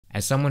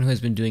As someone who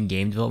has been doing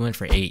game development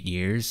for 8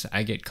 years,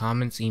 I get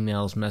comments,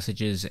 emails,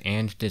 messages,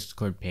 and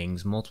Discord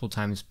pings multiple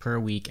times per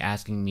week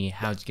asking me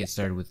how to get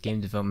started with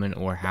game development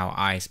or how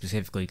I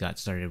specifically got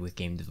started with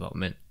game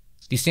development.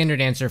 The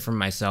standard answer from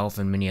myself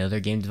and many other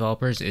game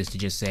developers is to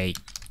just say,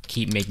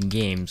 keep making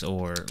games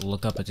or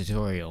look up a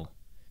tutorial.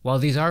 While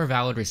these are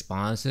valid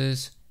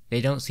responses,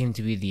 they don't seem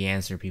to be the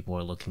answer people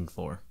are looking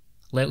for.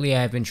 Lately,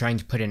 I've been trying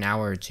to put an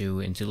hour or two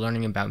into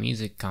learning about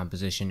music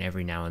composition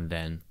every now and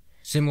then.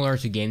 Similar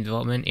to game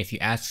development, if you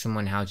ask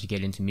someone how to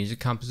get into music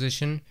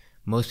composition,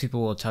 most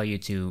people will tell you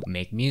to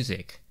make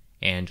music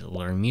and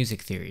learn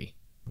music theory.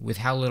 With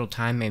how little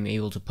time I'm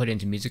able to put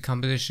into music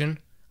composition,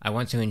 I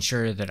want to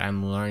ensure that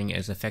I'm learning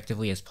as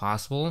effectively as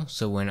possible,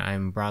 so when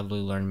I'm broadly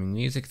learning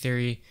music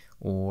theory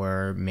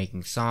or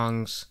making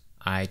songs,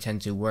 I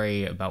tend to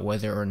worry about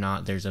whether or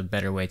not there's a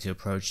better way to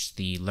approach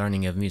the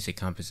learning of music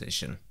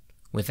composition.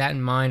 With that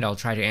in mind, I'll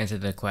try to answer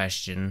the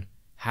question,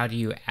 how do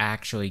you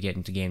actually get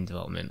into game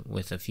development,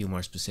 with a few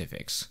more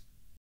specifics.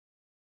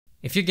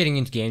 If you're getting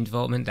into game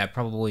development, that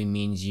probably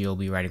means you'll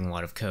be writing a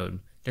lot of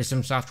code. There's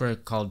some software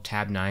called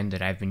Tabnine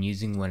that I've been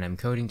using when I'm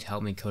coding to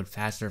help me code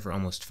faster for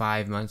almost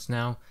 5 months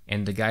now,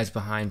 and the guys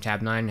behind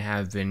Tabnine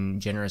have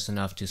been generous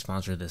enough to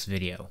sponsor this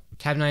video.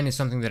 Tabnine is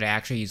something that I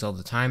actually use all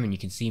the time, and you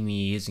can see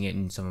me using it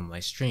in some of my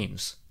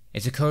streams.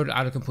 It's a code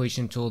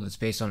auto-completion tool that's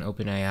based on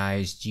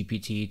OpenAI's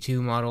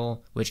GPT-2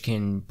 model, which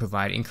can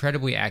provide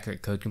incredibly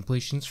accurate code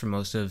completions for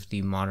most of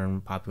the modern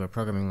popular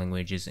programming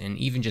languages and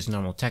even just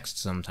normal text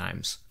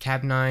sometimes.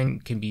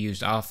 Tabnine can be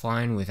used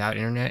offline without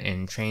internet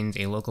and trains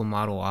a local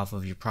model off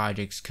of your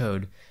project's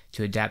code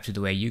to adapt to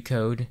the way you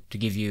code to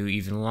give you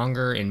even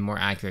longer and more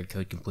accurate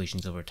code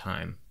completions over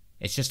time.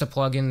 It's just a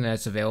plugin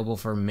that's available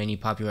for many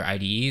popular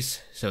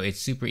IDEs, so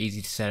it's super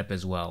easy to set up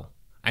as well.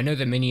 I know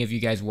that many of you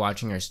guys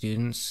watching are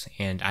students,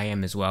 and I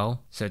am as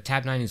well, so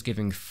Tabnine is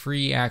giving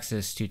free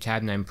access to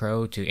Tabnine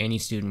Pro to any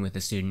student with a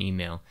student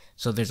email,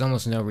 so there's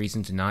almost no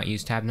reason to not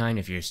use Tabnine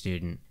if you're a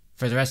student.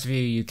 For the rest of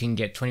you, you can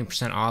get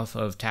 20% off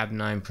of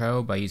Tabnine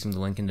Pro by using the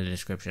link in the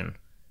description.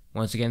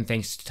 Once again,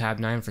 thanks to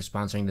Tabnine for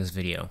sponsoring this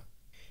video.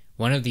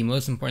 One of the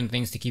most important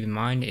things to keep in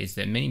mind is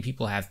that many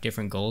people have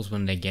different goals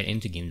when they get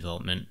into game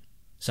development.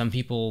 Some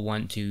people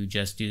want to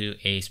just do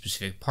a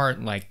specific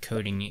part like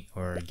coding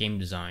or game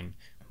design,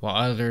 while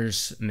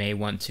others may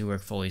want to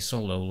work fully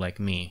solo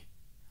like me.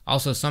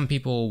 Also, some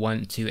people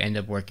want to end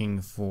up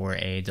working for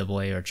a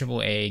AA or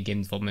AAA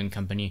game development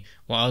company,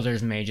 while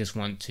others may just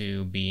want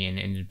to be an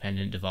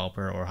independent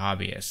developer or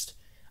hobbyist.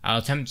 I'll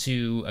attempt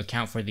to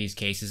account for these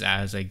cases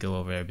as I go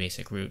over a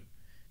basic route.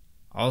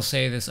 I'll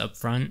say this up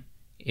front,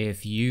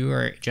 if you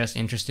are just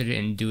interested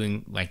in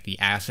doing like the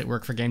asset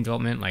work for game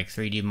development, like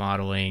 3D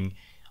modeling,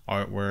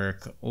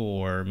 artwork,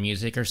 or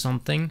music or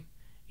something,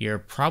 you're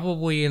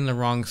probably in the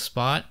wrong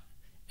spot,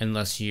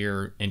 unless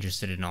you're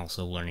interested in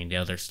also learning the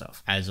other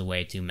stuff as a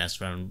way to mess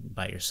around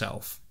by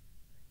yourself.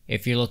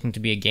 If you're looking to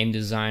be a game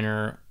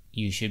designer,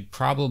 you should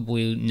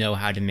probably know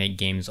how to make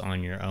games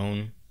on your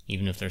own,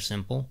 even if they're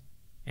simple.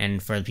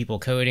 And for the people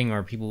coding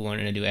or people who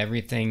want to do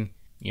everything,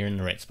 you're in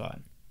the right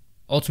spot.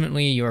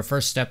 Ultimately, your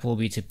first step will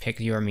be to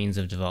pick your means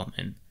of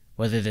development,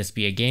 whether this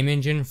be a game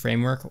engine,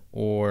 framework,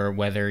 or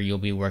whether you'll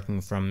be working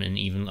from an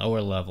even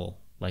lower level,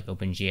 like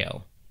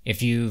OpenGL.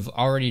 If you've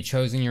already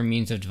chosen your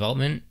means of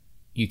development,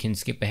 you can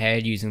skip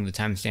ahead using the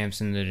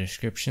timestamps in the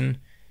description,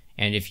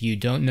 and if you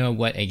don't know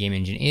what a game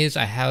engine is,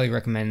 I highly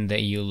recommend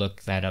that you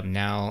look that up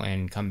now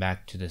and come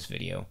back to this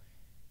video.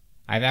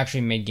 I've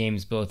actually made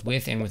games both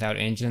with and without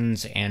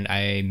engines, and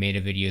I made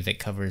a video that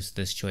covers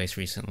this choice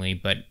recently,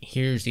 but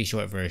here's the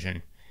short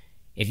version.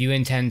 If you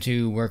intend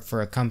to work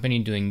for a company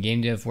doing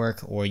game dev work,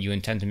 or you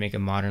intend to make a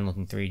modern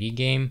looking 3D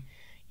game,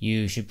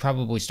 you should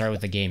probably start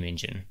with a game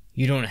engine.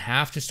 You don't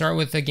have to start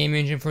with a game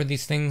engine for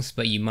these things,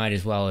 but you might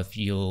as well if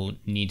you'll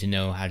need to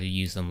know how to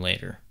use them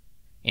later.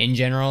 In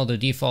general, the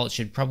default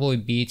should probably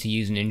be to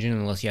use an engine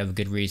unless you have a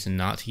good reason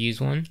not to use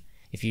one.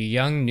 If you're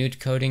young, new to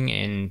coding,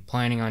 and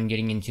planning on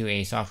getting into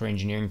a software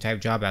engineering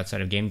type job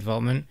outside of game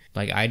development,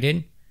 like I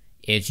did,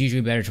 it's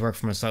usually better to work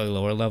from a slightly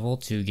lower level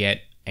to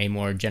get a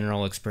more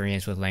general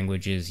experience with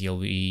languages you'll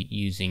be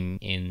using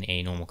in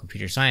a normal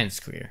computer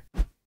science career.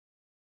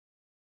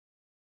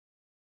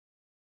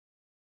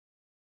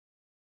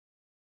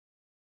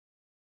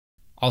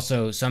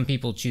 Also, some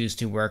people choose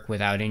to work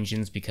without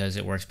engines because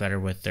it works better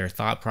with their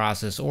thought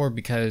process or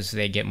because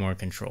they get more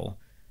control.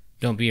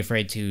 Don't be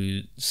afraid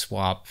to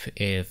swap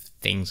if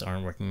things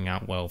aren't working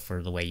out well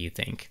for the way you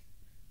think.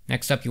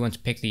 Next up, you want to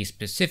pick the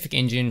specific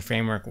engine,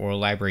 framework, or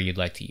library you'd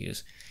like to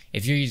use.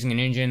 If you're using an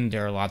engine,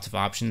 there are lots of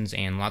options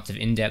and lots of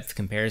in-depth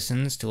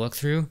comparisons to look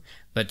through,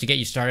 but to get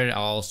you started,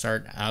 I'll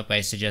start out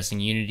by suggesting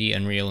Unity,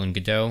 Unreal, and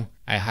Godot.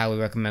 I highly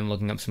recommend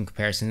looking up some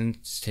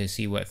comparisons to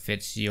see what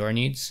fits your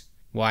needs.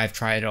 While I've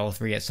tried all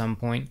three at some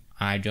point,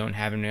 I don't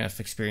have enough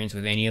experience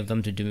with any of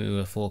them to do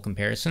a full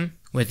comparison.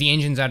 With the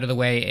engines out of the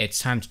way, it's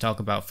time to talk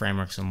about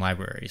frameworks and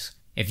libraries.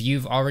 If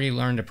you've already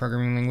learned a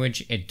programming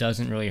language, it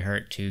doesn't really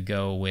hurt to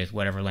go with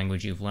whatever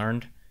language you've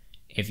learned.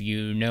 If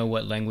you know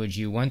what language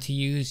you want to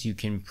use, you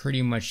can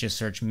pretty much just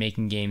search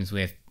making games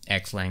with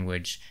X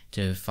language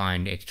to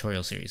find a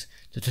tutorial series.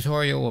 The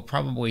tutorial will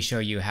probably show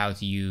you how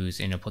to use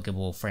an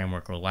applicable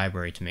framework or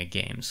library to make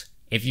games.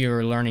 If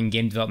you're learning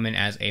game development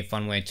as a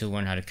fun way to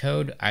learn how to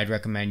code, I'd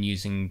recommend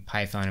using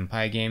Python and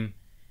Pygame,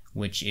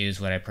 which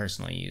is what I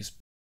personally use.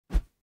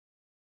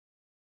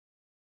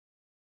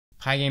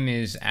 Pygame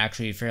is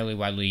actually fairly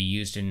widely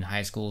used in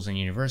high schools and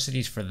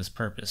universities for this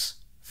purpose.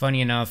 Funny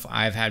enough,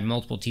 I've had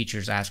multiple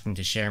teachers asking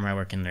to share my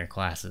work in their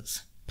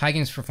classes.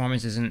 Pygame's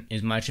performance isn't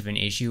as much of an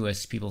issue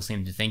as people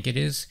seem to think it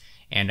is,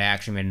 and I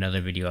actually made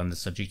another video on the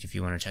subject if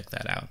you want to check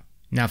that out.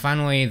 Now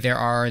finally, there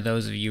are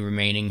those of you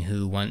remaining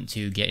who want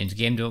to get into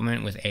game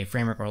development with a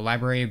framework or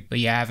library, but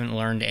you haven't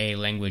learned a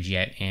language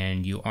yet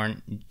and you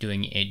aren't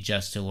doing it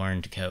just to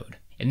learn to code.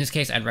 In this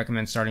case, I'd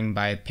recommend starting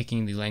by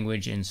picking the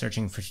language and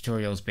searching for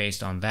tutorials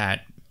based on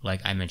that, like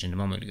I mentioned a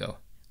moment ago.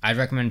 I'd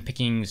recommend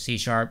picking C#,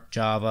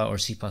 Java, or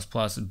C++,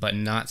 but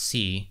not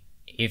C.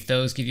 If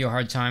those give you a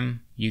hard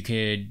time, you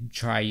could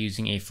try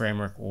using a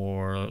framework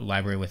or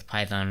library with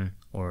Python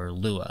or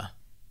Lua.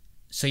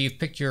 So you've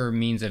picked your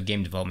means of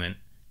game development.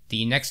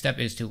 The next step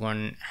is to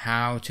learn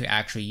how to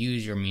actually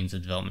use your means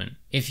of development.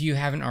 If you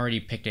haven't already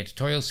picked a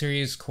tutorial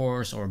series,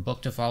 course, or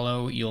book to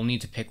follow, you'll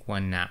need to pick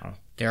one now.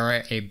 There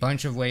are a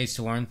bunch of ways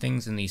to learn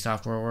things in the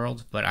software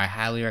world, but I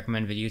highly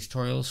recommend video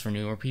tutorials for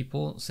newer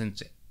people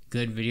since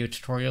good video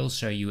tutorials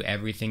show you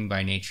everything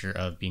by nature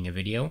of being a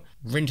video.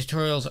 Written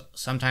tutorials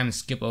sometimes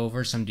skip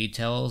over some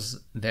details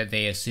that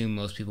they assume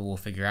most people will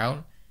figure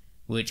out,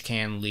 which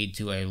can lead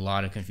to a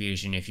lot of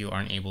confusion if you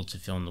aren't able to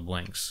fill in the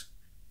blanks.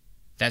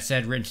 That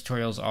said, written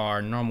tutorials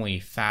are normally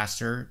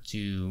faster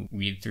to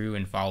read through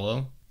and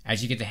follow.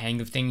 As you get the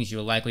hang of things,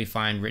 you'll likely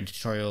find written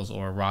tutorials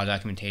or raw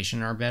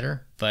documentation are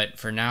better, but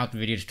for now, the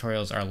video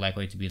tutorials are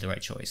likely to be the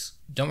right choice.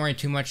 Don't worry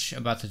too much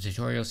about the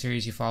tutorial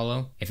series you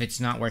follow. If it's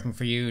not working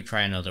for you,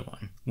 try another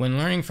one. When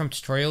learning from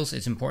tutorials,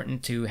 it's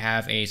important to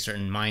have a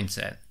certain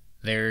mindset.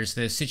 There's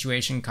the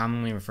situation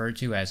commonly referred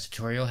to as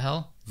tutorial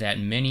hell that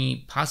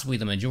many, possibly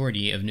the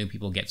majority of new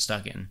people get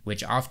stuck in,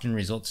 which often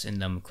results in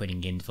them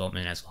quitting game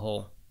development as a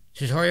whole.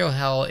 Tutorial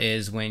hell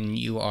is when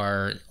you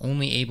are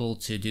only able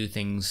to do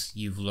things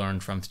you've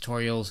learned from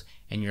tutorials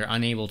and you're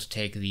unable to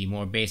take the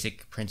more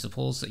basic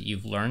principles that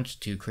you've learned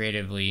to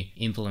creatively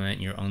implement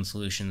your own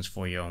solutions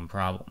for your own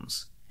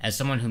problems. As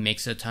someone who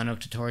makes a ton of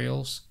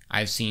tutorials,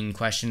 I've seen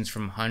questions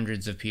from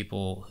hundreds of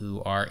people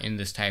who are in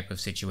this type of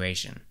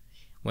situation.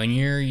 When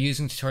you're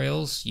using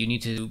tutorials, you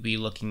need to be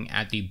looking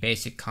at the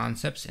basic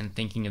concepts and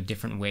thinking of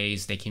different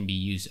ways they can be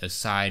used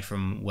aside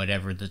from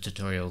whatever the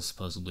tutorial is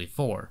supposedly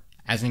for.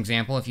 As an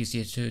example, if you see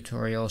a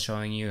tutorial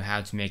showing you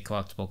how to make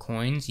collectible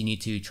coins, you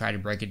need to try to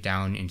break it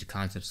down into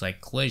concepts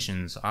like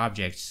collisions,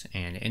 objects,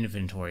 and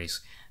inventories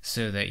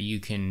so that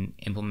you can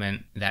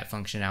implement that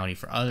functionality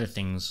for other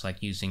things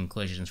like using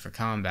collisions for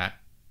combat.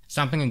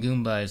 Stomping a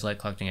Goomba is like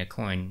collecting a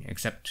coin,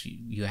 except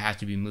you have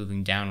to be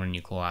moving down when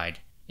you collide.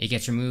 It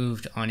gets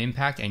removed on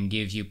impact and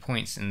gives you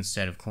points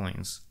instead of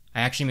coins.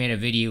 I actually made a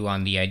video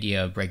on the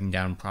idea of breaking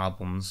down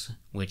problems,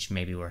 which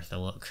may be worth a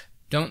look.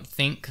 Don't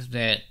think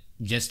that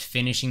just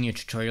finishing your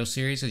tutorial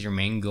series is your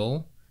main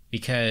goal,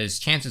 because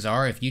chances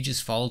are if you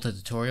just follow the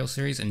tutorial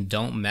series and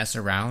don't mess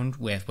around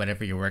with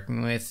whatever you're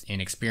working with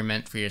and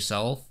experiment for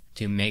yourself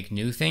to make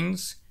new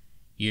things,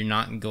 you're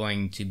not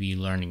going to be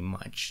learning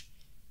much,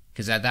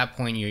 because at that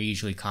point you're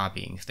usually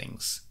copying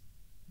things.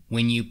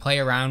 When you play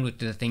around with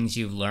the things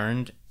you've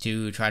learned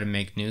to try to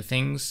make new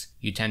things,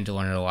 you tend to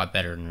learn it a lot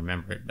better and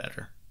remember it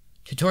better.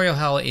 Tutorial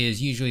hell is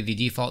usually the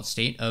default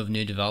state of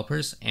new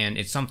developers, and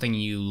it's something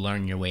you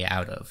learn your way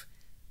out of.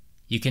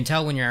 You can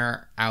tell when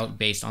you're out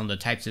based on the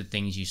types of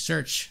things you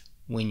search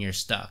when you're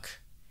stuck.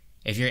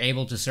 If you're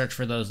able to search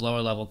for those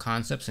lower level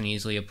concepts and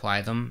easily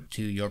apply them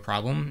to your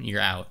problem, you're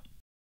out.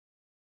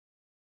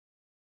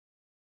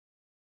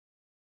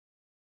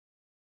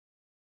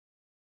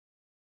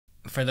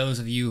 For those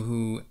of you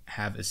who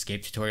have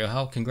escaped tutorial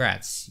hell,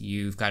 congrats!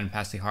 You've gotten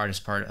past the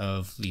hardest part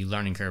of the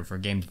learning curve for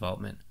game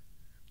development.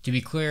 To be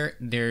clear,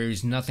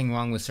 there's nothing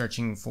wrong with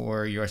searching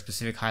for your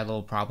specific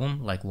high-level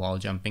problem, like wall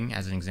jumping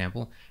as an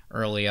example,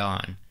 early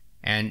on,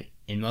 and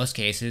in most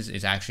cases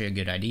it's actually a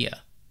good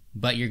idea.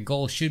 But your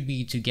goal should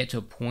be to get to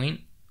a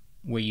point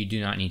where you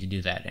do not need to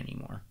do that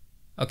anymore.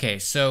 Okay,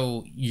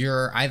 so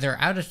you're either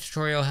out of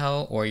tutorial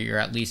hell or you're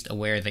at least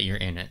aware that you're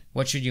in it.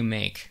 What should you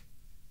make?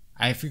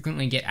 I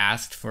frequently get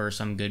asked for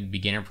some good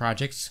beginner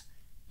projects,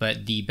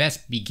 but the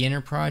best beginner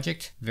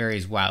project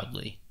varies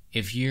wildly.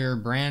 If you're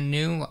brand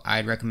new,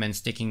 I'd recommend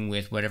sticking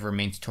with whatever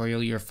main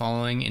tutorial you're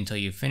following until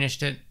you've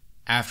finished it.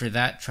 After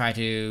that, try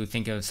to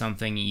think of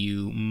something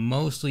you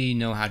mostly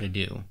know how to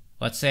do.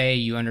 Let's say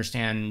you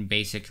understand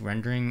basic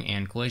rendering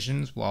and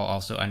collisions while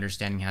also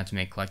understanding how to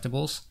make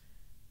collectibles.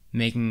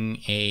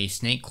 Making a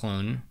snake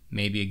clone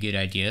may be a good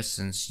idea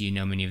since you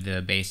know many of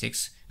the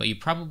basics, but you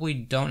probably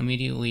don't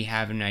immediately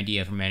have an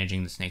idea for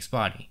managing the snake's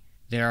body.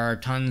 There are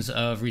tons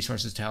of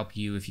resources to help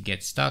you if you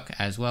get stuck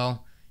as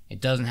well. It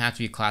doesn't have to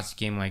be a classic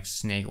game like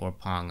Snake or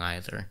Pong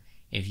either.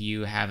 If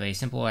you have a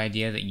simple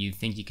idea that you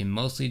think you can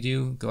mostly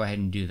do, go ahead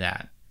and do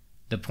that.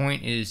 The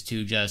point is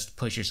to just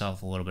push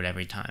yourself a little bit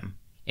every time.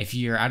 If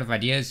you're out of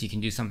ideas, you can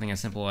do something as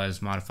simple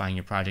as modifying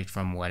your project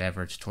from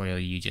whatever tutorial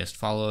you just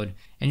followed,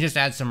 and just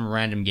add some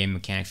random game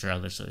mechanics or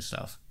other sort of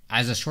stuff.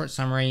 As a short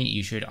summary,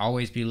 you should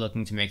always be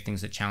looking to make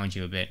things that challenge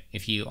you a bit.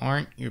 If you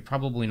aren't, you're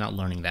probably not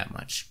learning that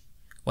much.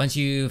 Once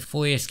you've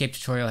fully escaped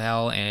tutorial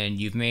hell and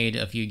you've made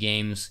a few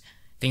games,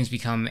 things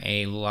become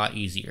a lot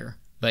easier.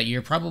 But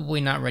you're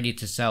probably not ready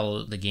to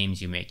sell the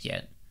games you make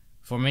yet.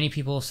 For many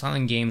people,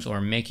 selling games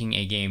or making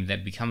a game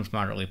that becomes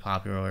moderately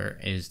popular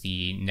is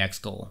the next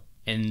goal.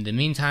 In the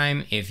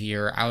meantime, if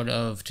you're out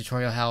of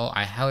tutorial hell,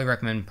 I highly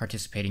recommend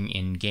participating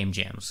in game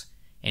jams.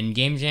 In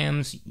game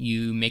jams,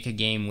 you make a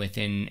game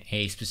within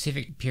a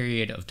specific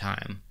period of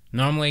time.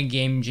 Normally,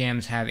 game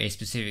jams have a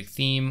specific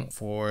theme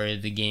for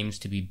the games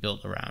to be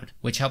built around,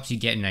 which helps you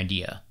get an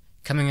idea.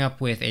 Coming up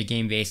with a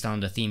game based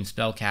on the theme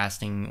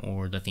spellcasting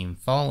or the theme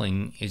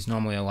falling is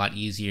normally a lot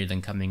easier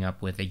than coming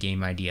up with a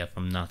game idea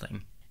from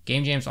nothing.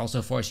 Game jams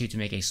also force you to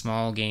make a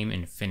small game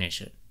and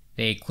finish it.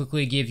 They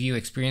quickly give you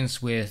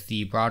experience with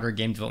the broader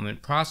game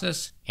development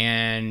process,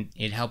 and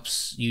it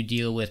helps you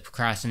deal with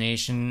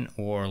procrastination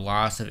or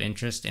loss of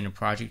interest in a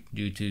project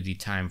due to the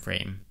time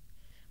frame.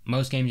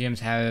 Most game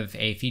jams have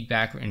a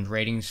feedback and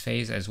ratings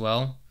phase as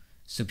well,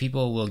 so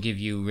people will give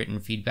you written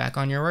feedback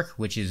on your work,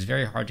 which is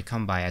very hard to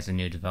come by as a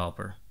new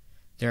developer.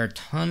 There are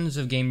tons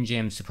of game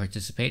jams to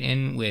participate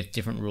in with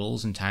different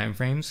rules and time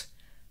frames.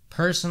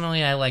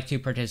 Personally, I like to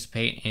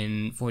participate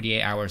in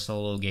 48-hour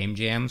solo game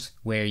jams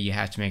where you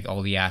have to make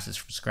all the assets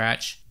from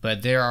scratch,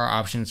 but there are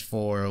options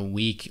for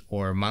week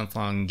or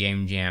month-long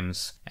game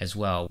jams as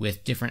well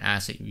with different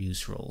asset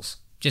use rules.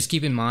 Just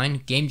keep in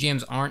mind, game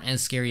jams aren't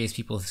as scary as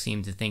people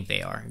seem to think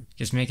they are.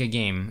 Just make a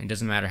game, it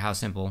doesn't matter how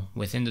simple,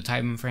 within the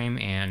time frame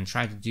and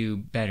try to do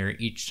better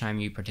each time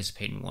you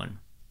participate in one.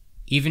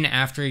 Even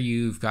after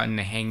you've gotten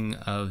the hang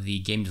of the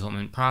game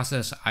development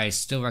process, I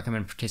still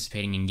recommend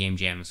participating in game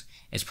jams.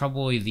 It's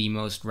probably the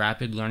most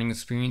rapid learning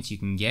experience you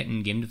can get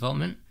in game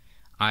development.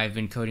 I've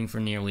been coding for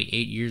nearly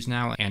 8 years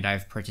now, and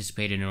I've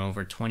participated in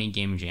over 20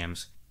 game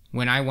jams.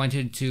 When I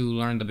wanted to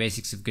learn the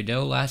basics of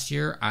Godot last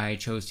year, I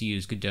chose to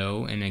use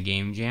Godot in a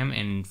game jam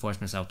and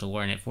forced myself to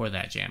learn it for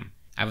that jam.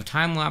 I have a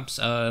time lapse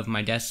of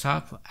my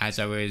desktop as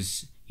I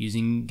was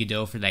using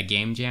Godot for that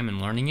game jam and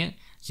learning it,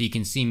 so you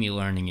can see me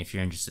learning if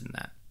you're interested in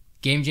that.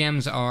 Game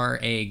jams are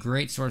a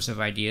great source of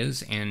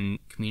ideas and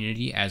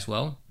community as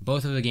well.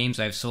 Both of the games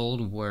I've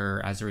sold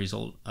were as a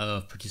result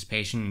of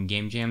participation in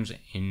game jams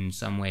in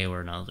some way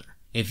or another.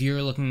 If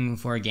you're looking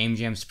for game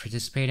jams to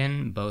participate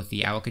in, both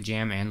the Owlka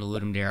Jam and the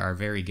Ludum Dare are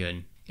very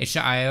good.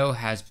 Itch.io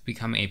has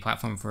become a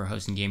platform for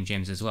hosting game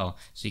jams as well,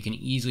 so you can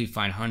easily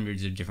find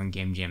hundreds of different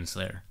game jams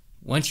there.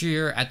 Once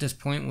you're at this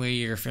point where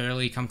you're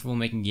fairly comfortable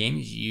making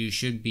games, you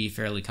should be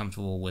fairly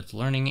comfortable with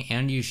learning,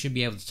 and you should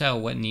be able to tell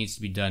what needs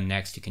to be done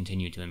next to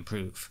continue to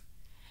improve.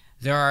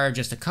 There are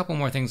just a couple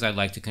more things I'd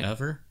like to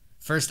cover.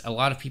 First, a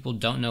lot of people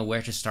don't know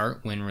where to start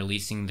when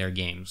releasing their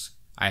games.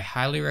 I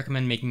highly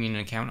recommend making an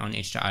account on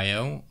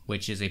itch.io,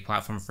 which is a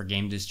platform for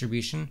game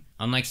distribution.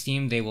 Unlike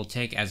Steam, they will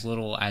take as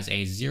little as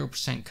a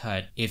 0%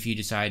 cut if you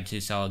decide to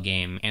sell a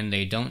game, and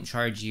they don't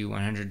charge you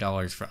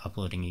 $100 for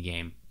uploading a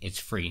game. It's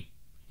free.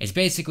 It's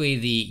basically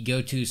the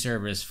go-to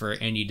service for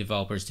indie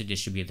developers to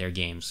distribute their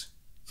games.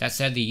 That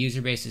said, the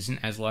user base isn't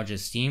as large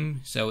as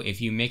Steam, so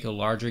if you make a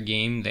larger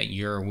game that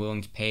you're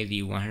willing to pay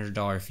the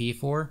 $100 fee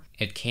for,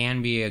 it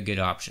can be a good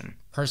option.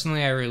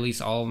 Personally, I release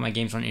all of my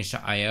games on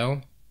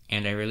itch.io,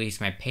 and I release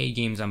my paid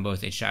games on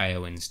both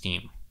itch.io and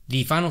Steam.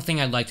 The final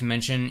thing I'd like to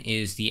mention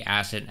is the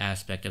asset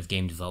aspect of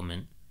game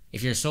development.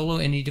 If you're a solo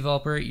indie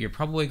developer, you're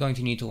probably going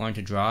to need to learn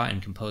to draw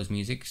and compose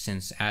music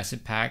since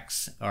asset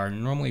packs are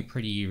normally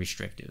pretty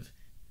restrictive.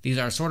 These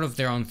are sort of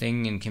their own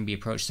thing and can be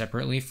approached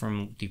separately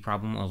from the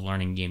problem of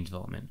learning game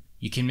development.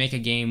 You can make a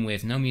game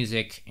with no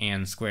music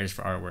and squares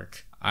for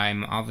artwork.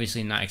 I'm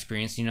obviously not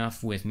experienced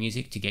enough with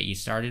music to get you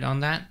started on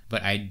that,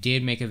 but I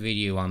did make a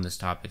video on this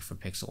topic for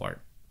pixel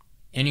art.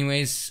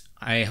 Anyways,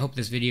 I hope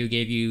this video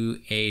gave you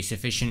a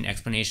sufficient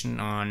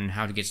explanation on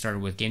how to get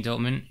started with game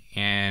development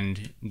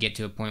and get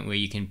to a point where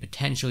you can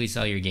potentially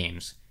sell your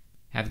games.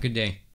 Have a good day.